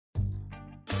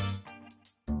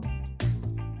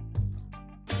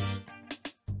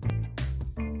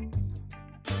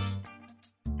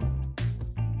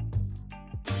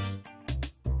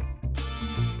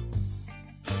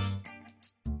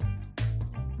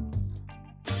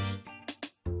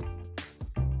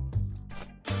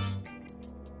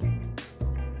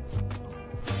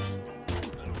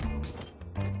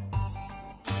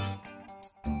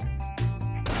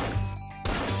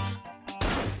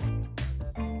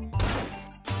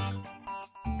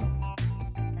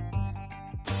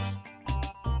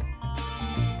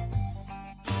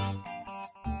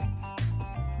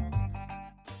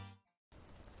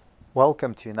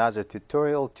Welcome to another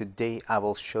tutorial. Today I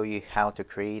will show you how to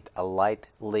create a light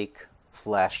leak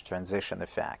flash transition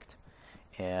effect.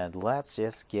 And let's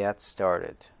just get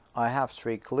started. I have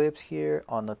 3 clips here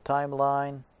on the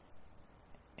timeline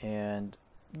and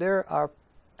they are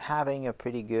having a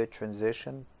pretty good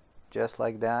transition just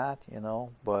like that,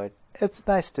 but it's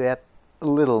nice to add a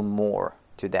little more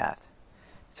to that.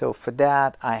 So for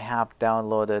that I have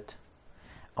downloaded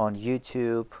on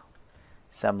YouTube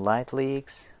some light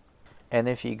leaks. And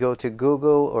if you go to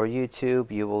Google or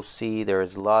YouTube, you will see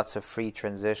there's lots of free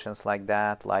transitions like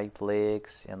that, light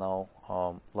leaks,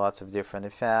 lots of different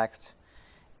effects.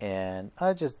 And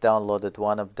I just downloaded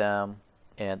one of them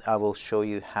and I will show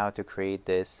you how to create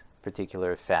this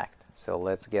particular effect. So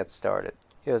let's get started.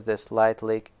 Here's this light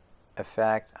leak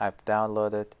effect I've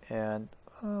downloaded, and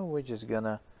we're just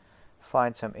gonna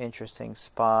find some interesting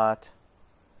spot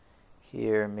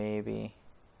here maybe.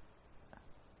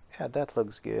 Yeah, that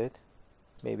looks good.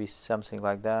 Maybe something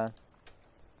like that.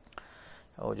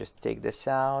 I'll just take this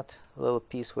out, a little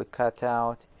piece we cut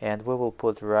out, and we will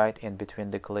put right in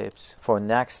between the clips. For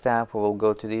next step, we will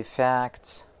go to the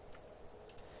effects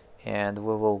and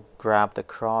we will grab the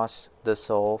cross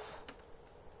dissolve.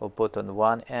 We'll put on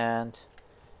one end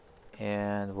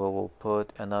and we will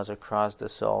put another cross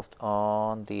dissolved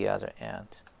on the other end.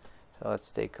 So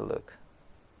let's take a look.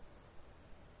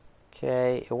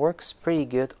 Okay, it works pretty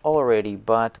good already,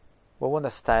 but we want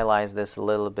to stylize this a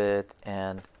little bit,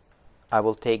 and I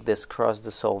will take this cross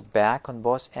dissolve back on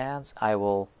both ends. I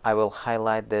will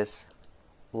highlight this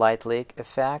light leak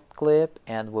effect clip,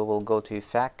 and we will go to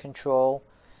effect control,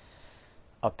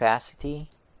 opacity,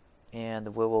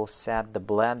 and we will set the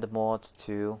blend mode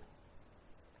to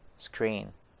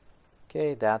screen.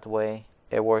 Okay, that way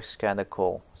it works kind of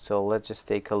cool. So let's just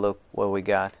take a look what we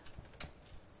got.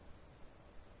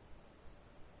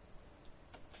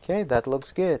 Okay, that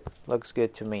looks good. Looks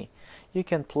good to me. You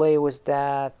can play with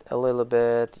that a little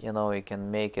bit. You can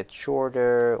make it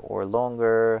shorter or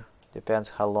longer. Depends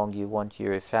how long you want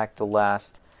your effect to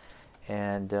last.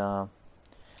 And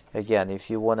again, if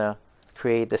you want to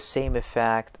create the same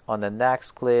effect on the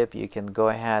next clip, you can go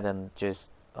ahead and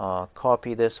just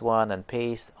copy this one and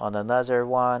paste on another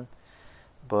one.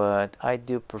 But I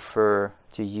do prefer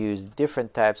to use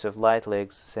different types of light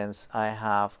leaks since I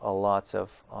have lots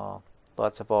of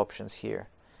options here.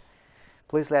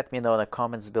 Please let me know in the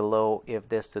comments below if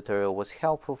this tutorial was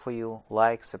helpful for you.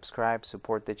 Like, subscribe,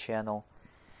 support the channel,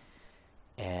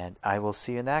 and I will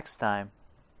see you next time.